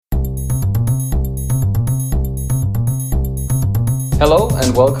Hello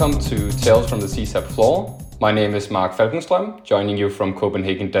and welcome to Tales from the CSAP floor. My name is Mark Falkenström, joining you from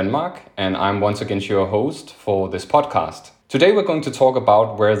Copenhagen, Denmark, and I'm once again your host for this podcast. Today we're going to talk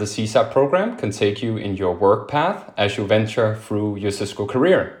about where the CSAP program can take you in your work path as you venture through your Cisco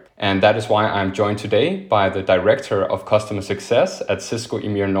career. And that is why I'm joined today by the Director of Customer Success at Cisco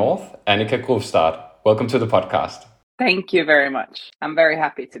EMEA North, Annika Grufstad. Welcome to the podcast. Thank you very much. I'm very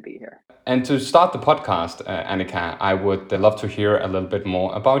happy to be here. And to start the podcast, Annika, I would love to hear a little bit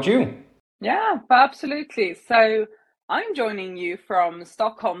more about you. Yeah, absolutely. So I'm joining you from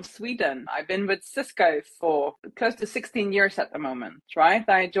Stockholm, Sweden. I've been with Cisco for close to 16 years at the moment, right?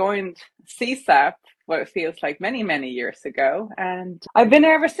 I joined CSAP, what it feels like many, many years ago. And I've been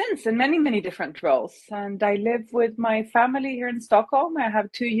here ever since in many, many different roles. And I live with my family here in Stockholm. I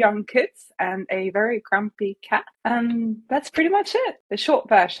have 2 young kids and a very grumpy cat. And that's pretty much it, the short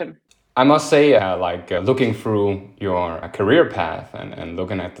version. I must say, looking through your career path and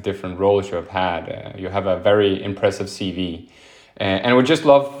looking at the different roles you have had, you have a very impressive CV. And we'd just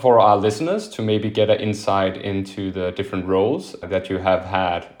love for our listeners to maybe get an insight into the different roles that you have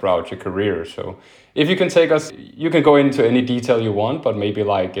had throughout your career. So if you can take us, you can go into any detail you want, but maybe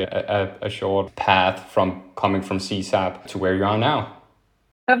like a short path from coming from CSAP to where you are now.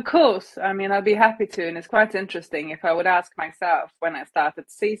 Of course. I mean, I'd be happy to. And it's quite interesting. If I would ask myself when I started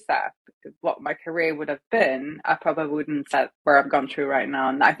CSAP what my career would have been, I probably wouldn't say where I've gone through right now.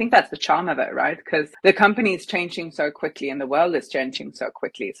 And I think that's the charm of it, right? Because the company is changing so quickly and the world is changing so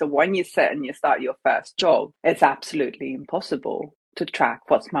quickly. So when you sit and you start your first job, it's absolutely impossible to track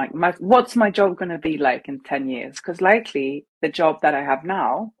what's my job going to be like in 10 years, because likely the job that I have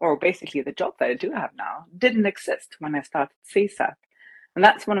now, or basically the job that I do have now, didn't exist when I started CSAP. And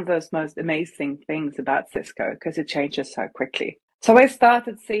that's one of those most amazing things about Cisco, because it changes so quickly. So I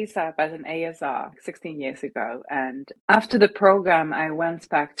started CSAP as an ASR 16 years ago. And after the program, I went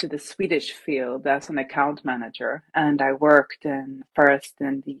back to the Swedish field as an account manager. And I worked first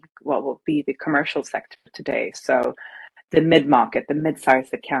in what will be the commercial sector today. So the mid-market, the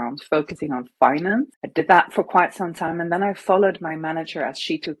mid-sized accounts, focusing on finance. I did that for quite some time. And then I followed my manager as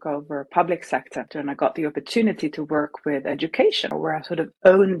she took over public sector. And I got the opportunity to work with education, where I sort of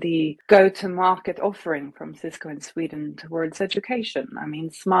owned the go-to-market offering from Cisco in Sweden towards education. I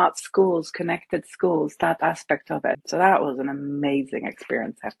mean, smart schools, connected schools, that aspect of it. So that was an amazing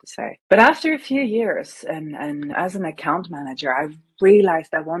experience, I have to say. But after a few years and as an account manager, I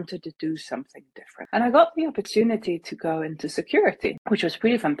realized I wanted to do something different. And I got the opportunity to go into security, which was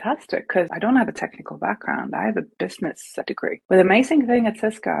pretty fantastic because I don't have a technical background. I have a business degree. But the amazing thing at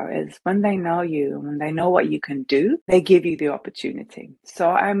Cisco is when they know you, when they know what you can do, they give you the opportunity.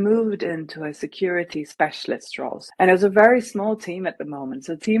 So I moved into a security specialist role. And it was a very small team at the moment.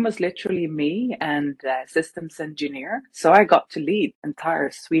 So the team was literally me and a systems engineer. So I got to lead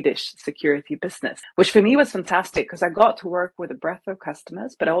entire Swedish security business, which for me was fantastic because I got to work with a breadth of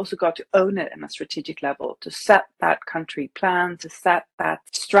customers, but I also got to own it in a strategic level, to set that country plan, to set that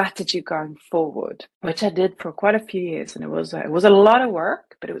strategy going forward, which I did for quite a few years. And it was a lot of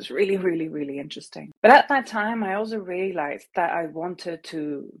work, but it was really, really, really interesting. But at that time, I also realized that I wanted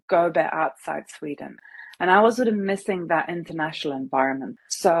to go a bit outside Sweden. And I was sort of missing that international environment.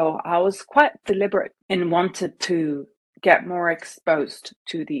 So I was quite deliberate and wanted to get more exposed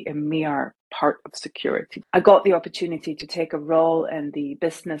to the EMEA part of security. I got the opportunity to take a role in the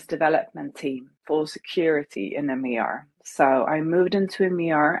business development team for security in EMEA. So I moved into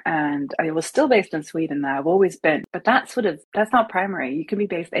EMEA and I was still based in Sweden. I've always been, but that's not primary. You can be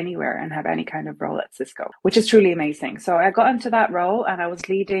based anywhere and have any kind of role at Cisco, which is truly amazing. So I got into that role and I was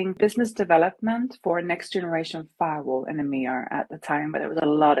leading business development for next generation firewall in EMEA at the time, but there was a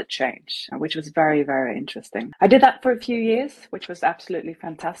lot of change, which was very, very interesting. I did that for a few years, which was absolutely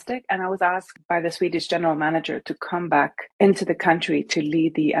fantastic. And I was asked by the Swedish general manager to come back into the country to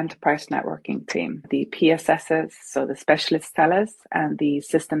lead the enterprise networking team, the PSSs, so the specialist sellers, and the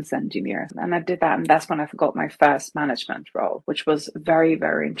systems engineers. And I did that, and that's when I got my first management role, which was very,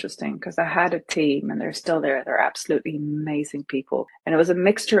 very interesting because I had a team and they're still there. They're absolutely amazing people. And it was a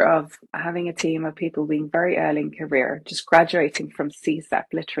mixture of having a team of people being very early in career, just graduating from CSAP,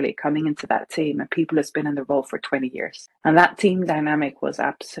 literally coming into that team, and people who's been in the role for 20 years. And that team dynamic was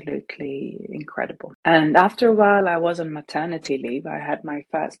absolutely incredible. And after a while, I was on maternity leave. I had my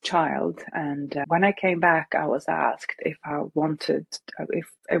first child. And when I came back, I was asked if I was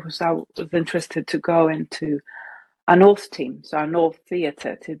interested to go into our North team, so our North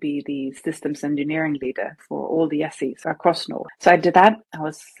theatre, to be the systems engineering leader for all the SEs across North. So I did that. I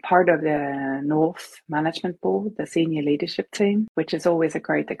was part of the North Management Board, the senior leadership team, which is always a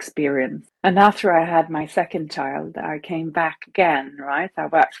great experience. And after I had my second child, I came back again, right? I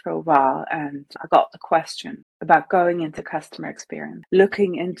worked for a while and I got the question about going into customer experience,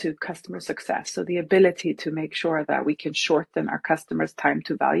 looking into customer success. So the ability to make sure that we can shorten our customers' time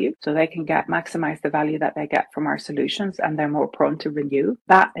to value so they can maximize the value that they get from our solutions and they're more prone to renew.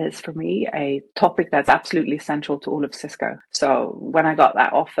 That is for me a topic that's absolutely central to all of Cisco. So when I got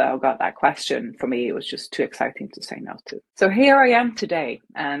that offer, I got that question, for me, it was just too exciting to say no to. So here I am today.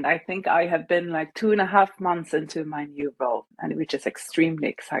 And I think I have been like 2.5 months into my new role, and which is extremely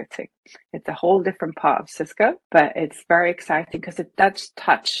exciting. It's a whole different part of Cisco, but it's very exciting because it does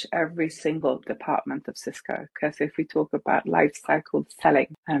touch every single department of Cisco. Because if we talk about life cycle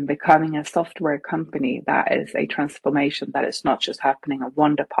selling and becoming a software company, that is a transformation that is not just happening in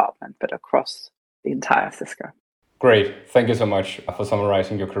one department, but across the entire Cisco. Great. Thank you so much for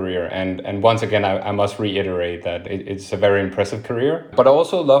summarizing your career. And once again, I must reiterate that it's a very impressive career. But I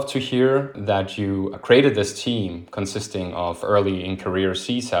also love to hear that you created this team consisting of early in career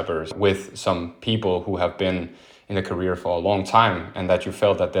CSAPers with some people who have been in the career for a long time, and that you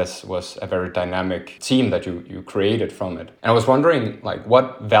felt that this was a very dynamic team that you created from it. And I was wondering, like,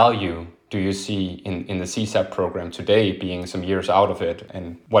 what value do you see in the CSAP program today, being some years out of it?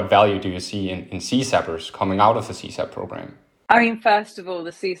 And what value do you see in CSAPers coming out of the CSAP program? I mean, first of all,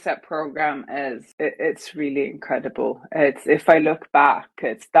 the CSAP program it's really incredible. It's, if I look back,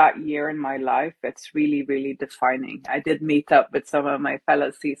 it's that year in my life, it's really, really defining. I did meet up with some of my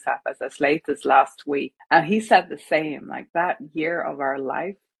fellow CSAPers as late as last week, and he said the same, like that year of our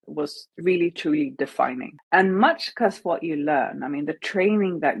life was really, truly defining. And much because what you learn, I mean, the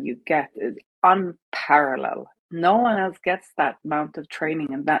training that you get is unparalleled. No one else gets that amount of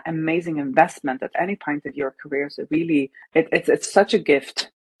training and that amazing investment at any point of your career. So really, it's such a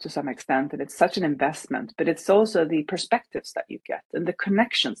gift to some extent, and it's such an investment, but it's also the perspectives that you get and the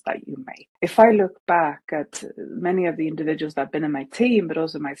connections that you make. If I look back at many of the individuals that have been in my team, but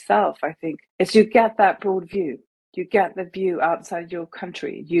also myself, I think it's you get that broad view. You get the view outside your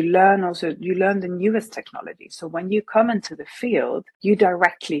country. You learn the newest technology. So when you come into the field, you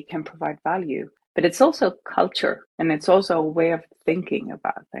directly can provide value. But it's also culture, and it's also a way of thinking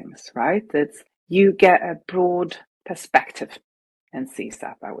about things, right? It's, you get a broad perspective in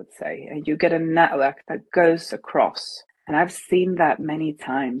CSAP, I would say, and you get a network that goes across. And I've seen that many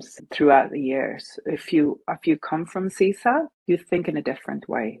times throughout the years. If you come from CSAP, you think in a different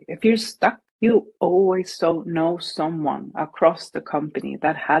way. If you're stuck, you always know someone across the company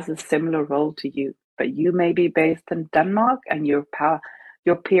that has a similar role to you, but you may be based in Denmark and your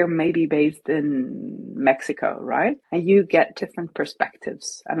peer may be based in Mexico, right? And you get different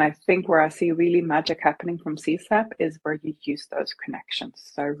perspectives. And I think where I see really magic happening from CSAP is where you use those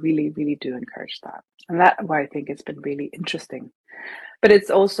connections. So I really, really do encourage that. And that's why I think it's been really interesting. But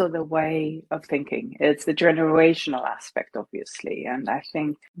it's also the way of thinking. It's the generational aspect, obviously. And I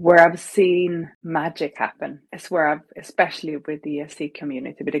think where I've seen magic happen is where I've, especially with the SE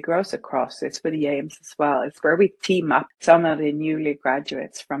community, but it grows across, it's with the AIMS as well. It's where we team up some of the newly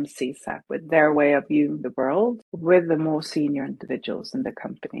graduates from CSAP with their way of viewing the world with the more senior individuals in the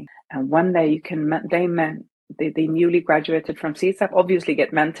company. And one day the newly graduated from CSAP obviously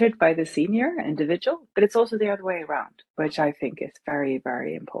get mentored by the senior individual, but it's also the other way around, which I think is very,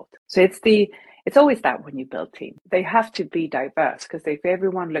 very important. So it's always that when you build teams, they have to be diverse, because if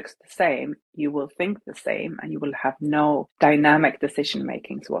everyone looks the same, you will think the same and you will have no dynamic decision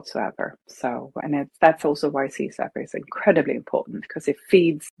makings whatsoever. So, and that's also why CSAP is incredibly important, because it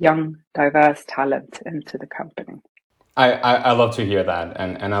feeds young, diverse talent into the company. I love to hear that,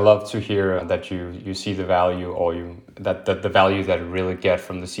 and I love to hear that you see the value, or that the value that you really get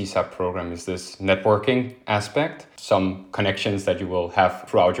from the CSAP program is this networking aspect, some connections that you will have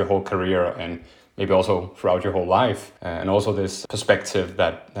throughout your whole career and maybe also throughout your whole life, and also this perspective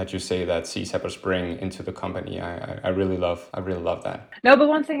that you say that CSAPers bring into the company. I really love that. No, but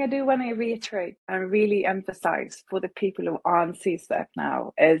one thing I do want to reiterate and really emphasize for the people who are on CSAP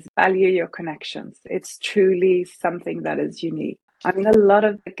now is value your connections. It's truly something that is unique. I mean, a lot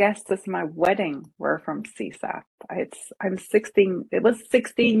of the guests at my wedding were from CSAP. I'm 16. It was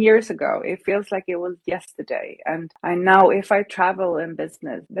 16 years ago. It feels like it was yesterday. And I know if I travel in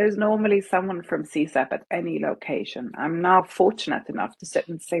business, there's normally someone from CSAP at any location. I'm now fortunate enough to sit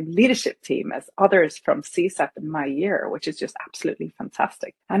in the same leadership team as others from CSAP in my year, which is just absolutely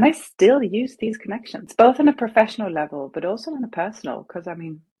fantastic. And I still use these connections, both on a professional level, but also on a personal, because I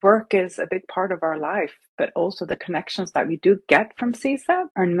mean, work is a big part of our life, but also the connections that we do get from CSAP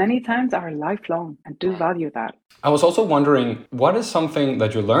are many times are lifelong, and do value that. I was also wondering, what is something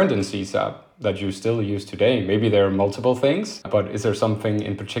that you learned in CSAP that you still use today? Maybe there are multiple things, but is there something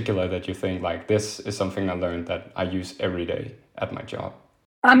in particular that you think like this is something I learned that I use every day at my job?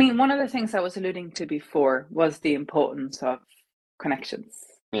 I mean, one of the things I was alluding to before was the importance of connections,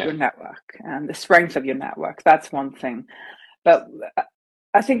 your network, and the strength of your network. That's one thing. But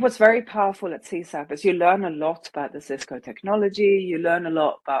I think what's very powerful at CSAP is you learn a lot about the Cisco technology, you learn a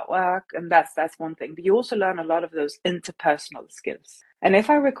lot about work, and that's one thing. But you also learn a lot of those interpersonal skills. And if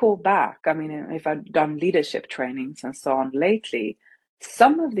I recall back, I mean, if I've done leadership trainings and so on lately,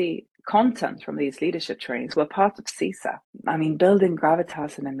 some of the content from these leadership trainings were part of CSAP. I mean, building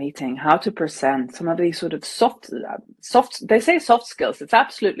gravitas in a meeting, how to present, some of these sort of soft, they say soft skills. It's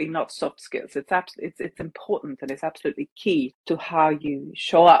absolutely not soft skills. It's important, and it's absolutely key to how you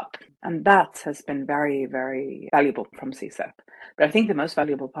show up. And that has been very, very valuable from CSAP. But I think the most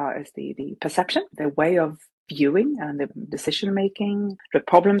valuable part is the perception, the way of viewing and the decision making, the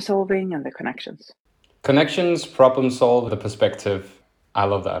problem solving, and the connections. Connections, problem solve, the perspective. I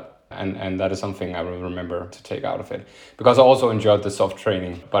love that. And that is something I will remember to take out of it. Because I also enjoyed the soft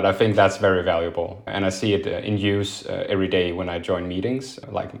training, but I think that's very valuable. And I see it in use every day when I join meetings.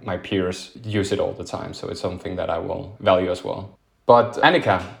 Like my peers use it all the time. So it's something that I will value as well. But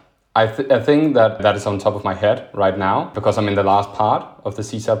Annika, I think that is on top of my head right now, because I'm in the last part of the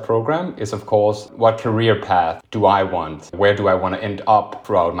CSAP program, is of course, what career path do I want? Where do I want to end up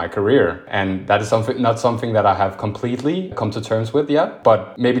throughout my career? And that is not something that I have completely come to terms with yet,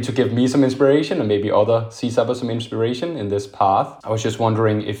 but maybe to give me some inspiration and maybe other CSAPers some inspiration in this path. I was just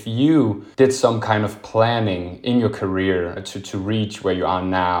wondering if you did some kind of planning in your career to reach where you are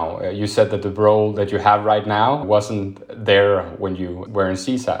now. You said that the role that you have right now wasn't there when you were in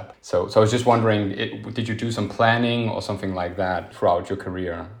CSAP. So I was just wondering, did you do some planning or something like that throughout your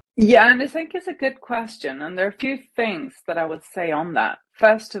career? Yeah, and I think it's a good question. And there are a few things that I would say on that.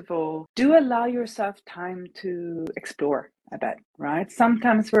 First of all, do allow yourself time to explore a bit, right?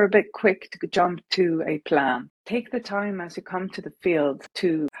 Sometimes we're a bit quick to jump to a plan. Take the time as you come to the field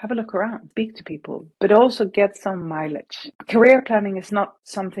to have a look around, speak to people, but also get some mileage. Career planning is not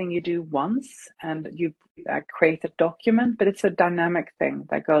something you do once and you create a document, but it's a dynamic thing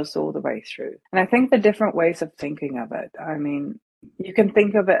that goes all the way through. And I think the different ways of thinking of it, I mean, you can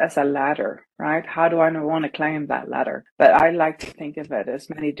think of it as a ladder, right? How do I want to climb that ladder? But I like to think of it, as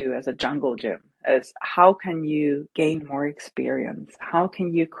many do, as a jungle gym. As how can you gain more experience? How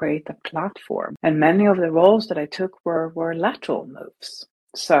can you create a platform? And many of the roles that I took were lateral moves.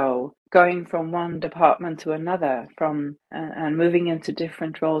 So going from one department to another, and moving into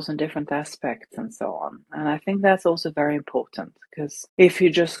different roles and different aspects and so on. And I think that's also very important, because if you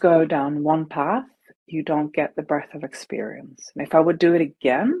just go down one path, you don't get the breadth of experience. And if I would do it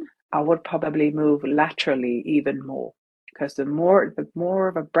again, I would probably move laterally even more, because the more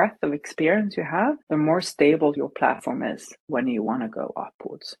of a breadth of experience you have, the more stable your platform is when you want to go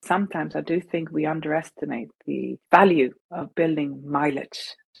upwards. Sometimes I do think we underestimate the value of building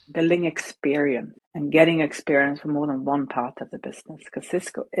mileage, building experience, and getting experience from more than one part of the business, because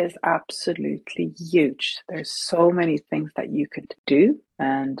Cisco is absolutely huge. There's so many things that you could do.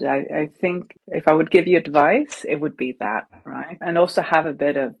 And I think if I would give you advice, it would be that, right? And also have a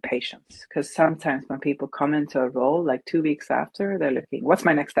bit of patience, because sometimes when people come into a role, like 2 weeks after, they're looking, what's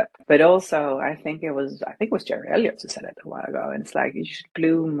my next step? But also, I think it was Jerry Elliott who said it a while ago. And it's like, you should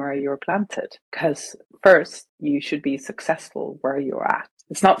bloom where you're planted, because first you should be successful where you're at.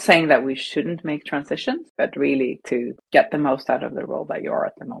 It's not saying that we shouldn't make transitions, but really to get the most out of the role that you are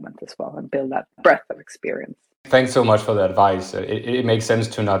at the moment as well, and build that breadth of experience. Thanks so much for the advice. It makes sense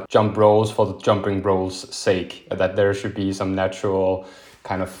to not jump roles for the jumping roles' sake, that there should be some natural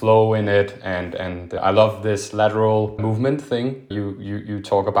kind of flow in it. And I love this lateral movement thing you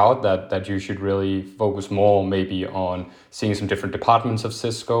talk about, that you should really focus more maybe on seeing some different departments of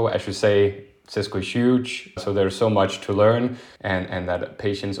Cisco. As you say, Cisco is huge, so there's so much to learn, and that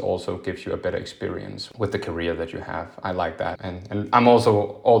patience also gives you a better experience with the career that you have. I like that. And I'm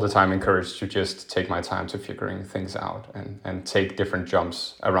also all the time encouraged to just take my time to figuring things out and take different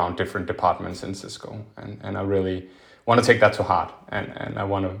jumps around different departments in Cisco. And I really want to take that to heart, and I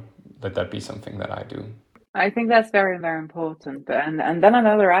want to let that be something that I do. I think that's very, very important. And then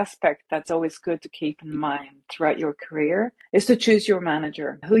another aspect that's always good to keep in mind throughout your career is to choose your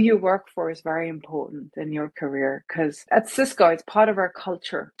manager. Who you work for is very important in your career, because at Cisco, it's part of our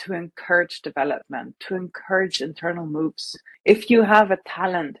culture to encourage development, to encourage internal moves. If you have a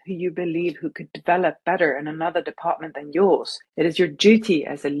talent who you believe who could develop better in another department than yours, it is your duty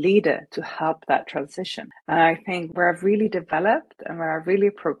as a leader to help that transition. And I think where I've really developed and where I've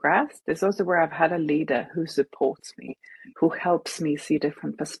really progressed is also where I've had a leader who supports me, who helps me see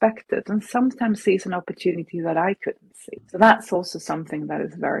different perspectives and sometimes sees an opportunity that I couldn't see. So that's also something that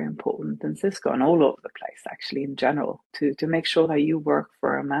is very important in Cisco and all over the place, actually, in general, to make sure that you work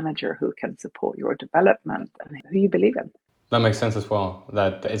for a manager who can support your development and who you believe in. That makes sense as well,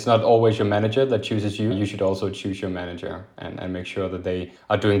 that it's not always your manager that chooses you. You should also choose your manager and make sure that they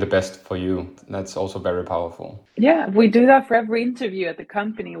are doing the best for you. That's also very powerful. Yeah, we do that for every interview at the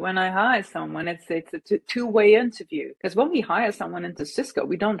company. When I hire someone, it's a two-way interview. Because when we hire someone into Cisco,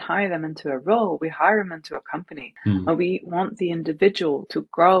 we don't hire them into a role, we hire them into a company. And we want the individual to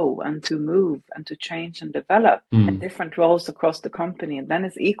grow and to move and to change and develop in different roles across the company. And then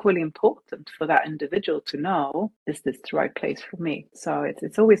it's equally important for that individual to know, is this the right place for me? So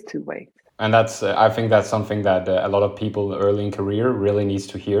it's always two-way. And that's, I think that's something that a lot of people early in career really needs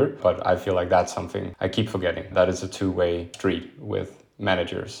to hear. But I feel like that's something I keep forgetting. That is a two-way street with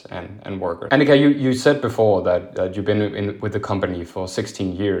managers and workers. Annika, you said before that you've been with the company for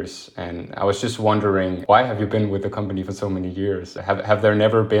 16 years. And I was just wondering, why have you been with the company for so many years? Have there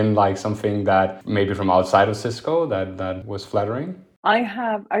never been like something that maybe from outside of Cisco that was flattering?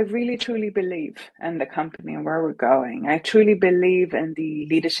 I really truly believe in the company and where we're going. I truly believe in the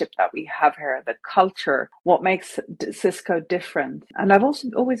leadership that we have here, the culture, what makes Cisco different. And I've also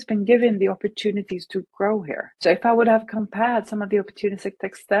always been given the opportunities to grow here. So if I would have compared some of the opportunities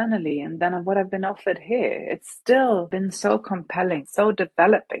externally and then what I've been offered here, it's still been so compelling, so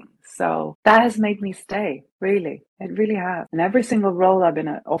developing. So that has made me stay, really. It really has. And every single role I've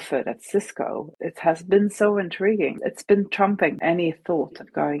been offered at Cisco, it has been so intriguing. It's been trumping any thought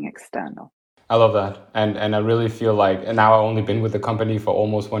of going external. I love that. And I really feel like, and now I've only been with the company for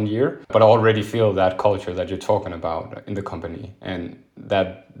almost 1 year, but I already feel that culture that you're talking about in the company. And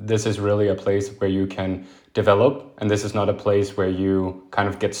that this is really a place where you can develop. And this is not a place where you kind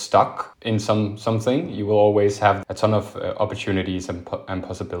of get stuck in something. You will always have a ton of opportunities and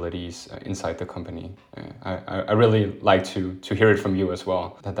possibilities inside the company. I really like to hear it from you as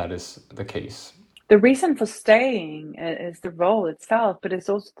well, that is the case. The reason for staying is the role itself, but it's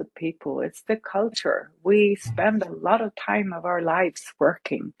also the people, it's the culture. We spend a lot of time of our lives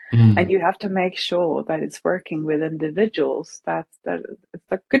working, and you have to make sure that it's working with individuals that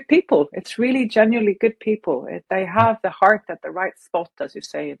are good people. It's really genuinely good people. They have the heart at the right spot, as you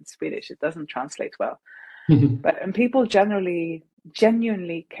say in Swedish. It doesn't translate well. And people genuinely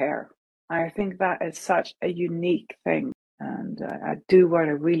care. I think that is such a unique thing. And I do want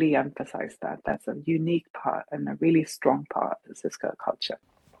to really emphasize that. That's a unique part and a really strong part of the Cisco culture.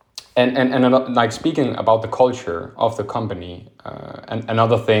 And like speaking about the culture of the company, and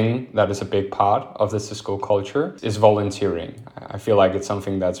another thing that is a big part of the Cisco culture is volunteering. I feel like it's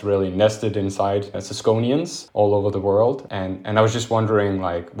something that's really nested inside Cisconians all over the world. And I was just wondering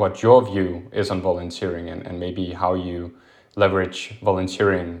like what your view is on volunteering and maybe how you leverage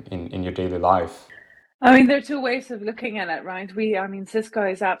volunteering in your daily life. I mean, there are two ways of looking at it, right? Cisco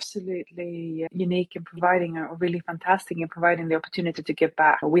is absolutely unique in providing, or really fantastic in providing the opportunity to give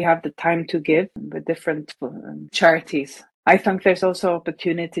back. We have the time to give with different charities. I think there's also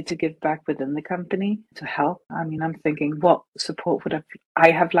opportunity to give back within the company to help. I mean, I'm thinking what support would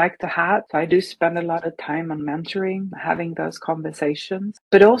I have liked to have. So I do spend a lot of time on mentoring, having those conversations,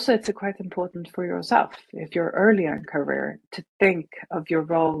 but also it's quite important for yourself if you're earlier in career to think of your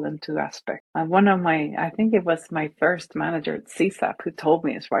role in two aspects. And I think it was my first manager at CSAP who told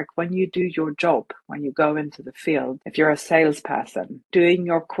me, it's like when you do your job, when you go into the field, if you're a salesperson, doing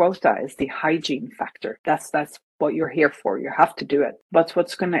your quota is the hygiene factor. That's what you're here for. You have to do it. But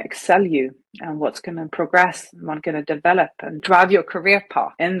what's going to excel you and what's going to progress and what's going to develop and drive your career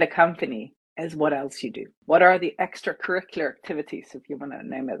path in the company is what else you do. What are the extracurricular activities, if you want to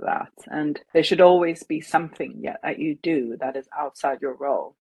name it that? And there should always be something that you do that is outside your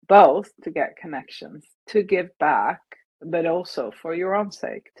role, both to get connections, to give back, but also for your own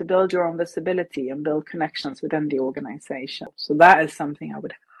sake, to build your own visibility and build connections within the organization. So that is something I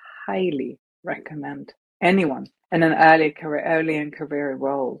would highly recommend anyone in an early in career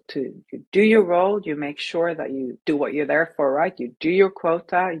role to do your role. You make sure that you do what you're there for, right? You do your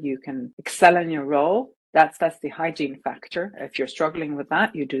quota, you can excel in your role. That's the hygiene factor. If you're struggling with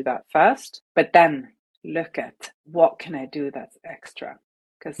that, you do that first, but then look at what can I do that's extra,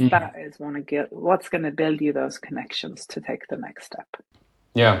 because that is what's going to build you those connections to take the next step.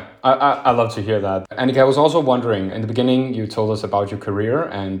 Yeah, I love to hear that. Annika, I was also wondering, in the beginning, you told us about your career,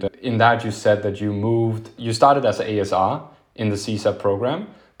 and in that you said that you started as an ASR in the CSAP program,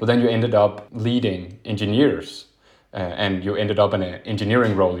 but then you ended up leading engineers, and you ended up in an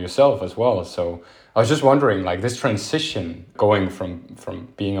engineering role yourself as well. So I was just wondering, like this transition going from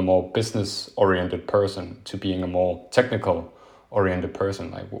being a more business-oriented person to being a more technical-oriented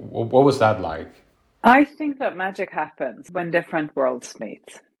person, like what was that like? I think that magic happens when different worlds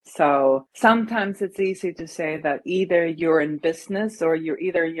meet. So sometimes it's easy to say that either you're in business or you're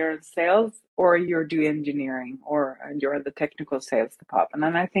in sales or you're doing engineering or you're in the technical sales department.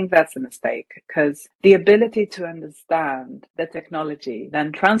 And I think that's a mistake, because the ability to understand the technology,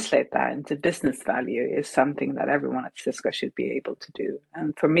 then translate that into business value is something that everyone at Cisco should be able to do.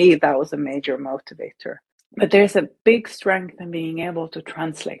 And for me, that was a major motivator. But there's a big strength in being able to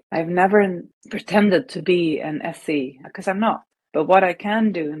translate. I've never pretended to be an SE, because I'm not. But what I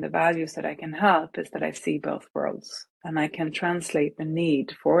can do and the values that I can help is that I see both worlds, and I can translate the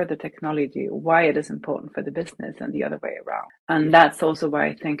need for the technology, why it is important for the business, and the other way around. And that's also why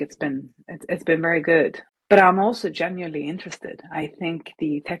I think it's been very good. But I'm also genuinely interested. I think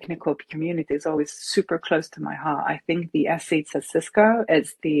the technical community is always super close to my heart. I think the SEs at Cisco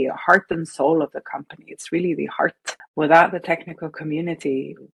is the heart and soul of the company. It's really the heart. Without the technical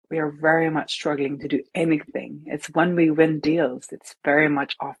community, we are very much struggling to do anything. It's when we win deals, it's very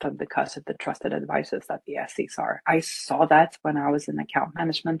much often because of the trusted advisors that the SEs are. I saw that when I was in account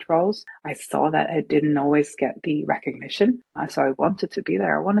management roles. I saw that I didn't always get the recognition. So I wanted to be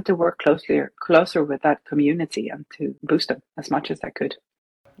there. I wanted to work closer with that community and to boost them as much as I could.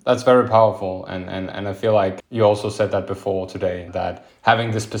 That's very powerful. And I feel like you also said that before today, that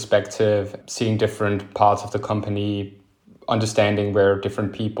having this perspective, seeing different parts of the company, understanding where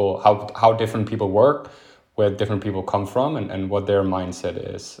different people, how different people work, where different people come from, and what their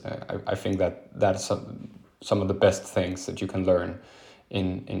mindset is. I think that's some of the best things that you can learn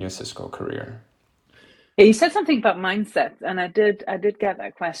in your Cisco career. Yeah, you said something about mindset, and I did get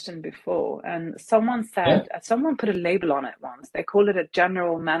that question before. And someone put a label on it once. They call it a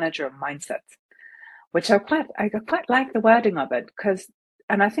general manager mindset, which I quite like the wording of it,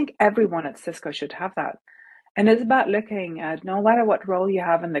 and I think everyone at Cisco should have that. And it's about looking at, no matter what role you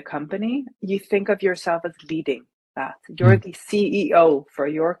have in the company, you think of yourself as leading that. You're the CEO for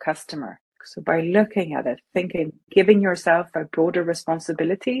your customer. So by looking at it, thinking, giving yourself a broader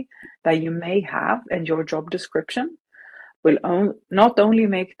responsibility that you may have in your job description will not only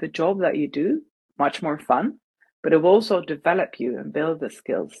make the job that you do much more fun, but it will also develop you and build the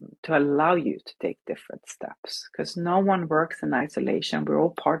skills to allow you to take different steps. Because no one works in isolation. We're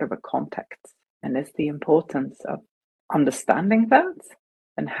all part of a context. And it's the importance of understanding that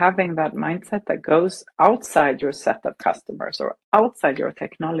and having that mindset that goes outside your set of customers or outside your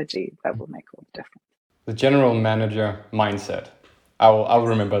technology that will make all the difference. The general manager mindset. I'll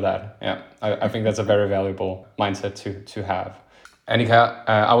remember that. Yeah, I think that's a very valuable mindset to have. Annika,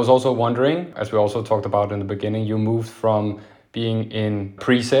 I was also wondering, as we also talked about in the beginning, you moved from being in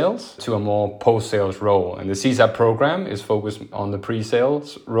pre-sales to a more post-sales role. And the CSAP program is focused on the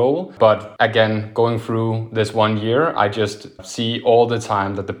pre-sales role. But again, going through this 1 year, I just see all the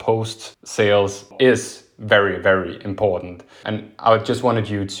time that the post-sales is very, very important. And I just wanted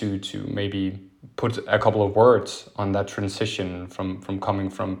you to maybe put a couple of words on that transition from coming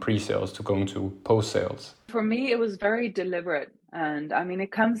from pre-sales to going to post-sales. For me, it was very deliberate. And I mean,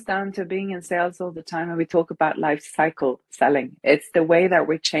 it comes down to being in sales all the time. And we talk about life cycle selling. It's the way that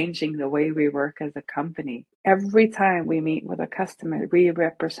we're changing the way we work as a company. Every time we meet with a customer, we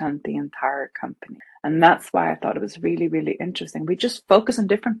represent the entire company. And that's why I thought it was really, really interesting. We just focus on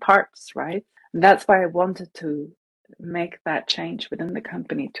different parts, right? And that's why I wanted to make that change within the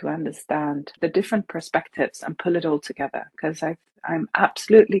company to understand the different perspectives and pull it all together, because I'm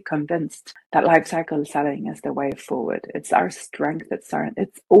absolutely convinced that lifecycle selling is the way forward. It's our strength.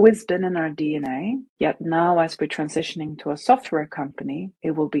 It's always been in our DNA. Yet now, as we're transitioning to a software company,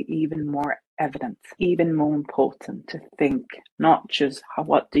 it will be even more evident, even more important to think not just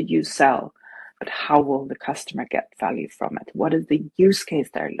what do you sell, but how will the customer get value from it? What is the use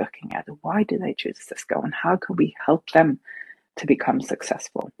case they're looking at? Why do they choose Cisco? And how can we help them to become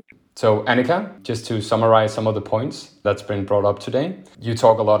successful? So Annika, just to summarize some of the points that's been brought up today, you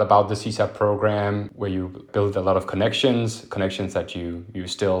talk a lot about the CSAP program where you build a lot of connections that you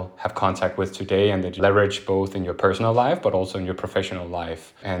still have contact with today and that you leverage both in your personal life but also in your professional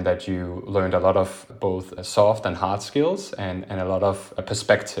life, and that you learned a lot of both soft and hard skills and a lot of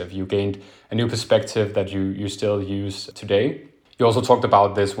perspective. You gained a new perspective that you still use today. You also talked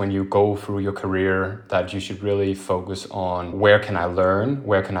about this when you go through your career, that you should really focus on where can I learn,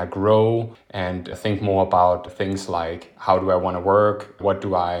 where can I grow, and think more about things like how do I want to work,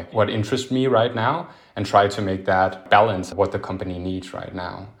 what interests me right now, and try to make that balance what the company needs right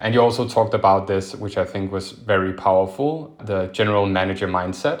now. And you also talked about this, which I think was very powerful, the general manager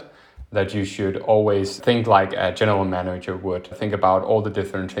mindset, that you should always think like a general manager would. Think about all the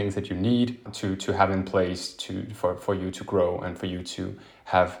different things that you need to have in place for you to grow and for you to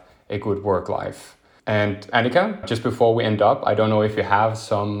have a good work life. And Annika, just before we end up, I don't know if you have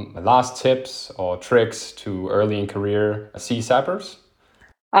some last tips or tricks to early in career CSAPers?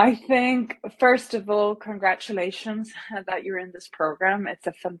 I think, first of all, congratulations that you're in this program. It's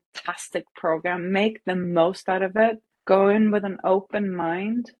a fantastic program. Make the most out of it. Go in with an open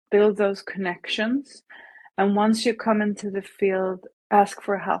mind, build those connections. And once you come into the field, ask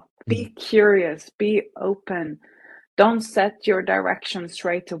for help. Be curious, be open. Don't set your direction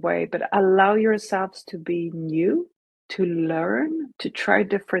straight away, but allow yourselves to be new, to learn, to try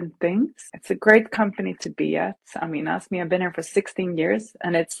different things. It's a great company to be at. I mean, ask me, I've been here for 16 years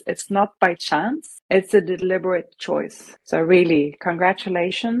and it's not by chance. It's a deliberate choice. So really,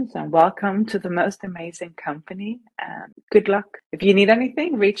 congratulations and welcome to the most amazing company, and good luck. If you need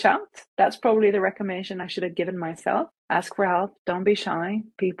anything, reach out. That's probably the recommendation I should have given myself. Ask for help. Don't be shy.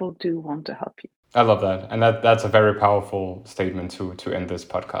 People do want to help you. I love that. And that's a very powerful statement to end this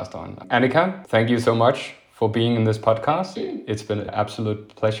podcast on. Annika, thank you so much for being in this podcast. It's been an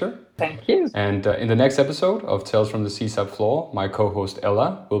absolute pleasure. Thank you. And in the next episode of Tales from the CSAP Floor, my co-host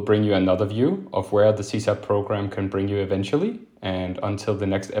Ella will bring you another view of where the CSAP program can bring you eventually. And until the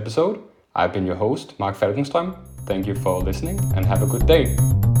next episode, I've been your host, Mark Falkenström. Thank you for listening and have a good day.